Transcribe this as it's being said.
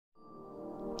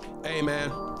Hey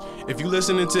man, if you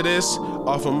listening to this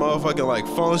off a motherfucking like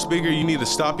phone speaker, you need to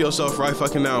stop yourself right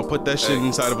fucking now and put that shit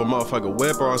inside of a motherfucking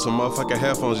whip or on some motherfucking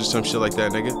headphones or some shit like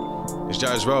that, nigga. It's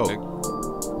Gires Rowgh.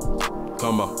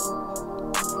 Come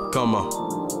on. Come on.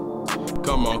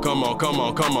 Come on, come on, come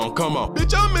on, come on, come on.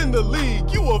 Bitch, I'm in the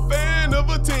league, you a fan of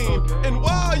a team. Okay. And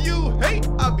while you hate,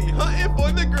 I be hunting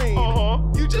for the green.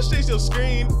 You just chase your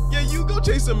screen, yeah, you go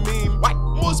chase a meme. What?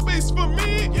 More space for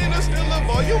me, and I still love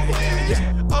all you please.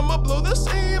 I'ma blow the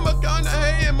same,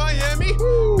 McConaughey in Miami.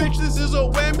 Bitch, this is a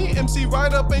whammy, MC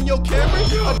right up in your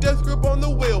Camry. A death grip on the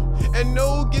wheel, and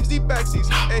no gives the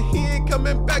backseats. And he ain't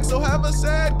coming back, so have a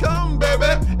sad come, baby.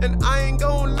 And I ain't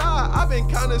gon' lie, I've been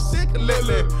kinda sick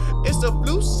lately. It's the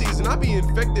flu season, I be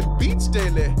infecting beats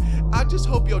daily. I just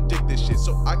hope you'll dig this shit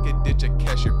so I can ditch a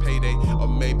cashier payday. Or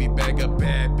maybe bag a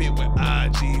bad bit with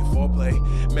IG foreplay.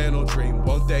 Man will dream,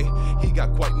 won't they? He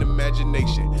got quite an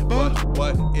imagination. But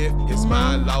what if his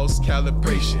mind lost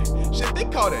calibration? Shit, they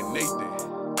call that Nathan.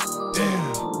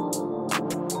 Damn.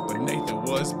 But Nathan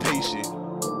was patient.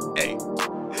 Hey,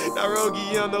 now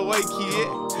Rogi on the way,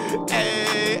 kid.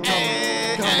 Hey,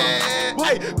 hey, hey.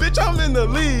 Wait, bitch, I'm in the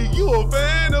league. You a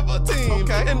fan of a team.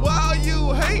 Okay. And while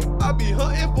you hate, I be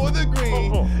hunting for the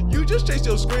green. You just chase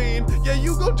your screen. Yeah,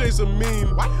 you go chase a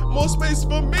meme. More space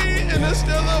for me, and I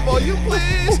still love all you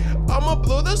please. I'ma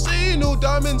blow the scene, no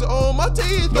diamonds on my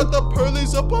teeth. Got the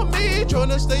pearlies up on me,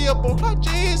 tryna stay up on my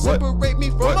jeans. Separate me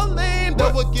from a lame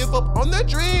that would give up on their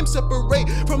dream. Separate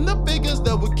from the biggest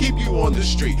that would keep you on the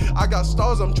street. I got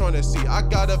stars I'm tryna see, I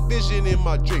got a vision in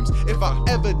my dreams. If I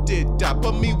ever did die,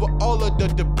 put me with all of the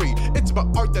debris. It's my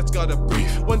art that's gotta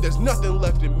breathe when there's nothing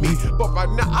left in me. But right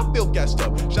now I feel gassed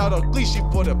up. Shout out Gleeshy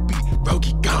for the beat.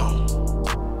 Rowgh gone.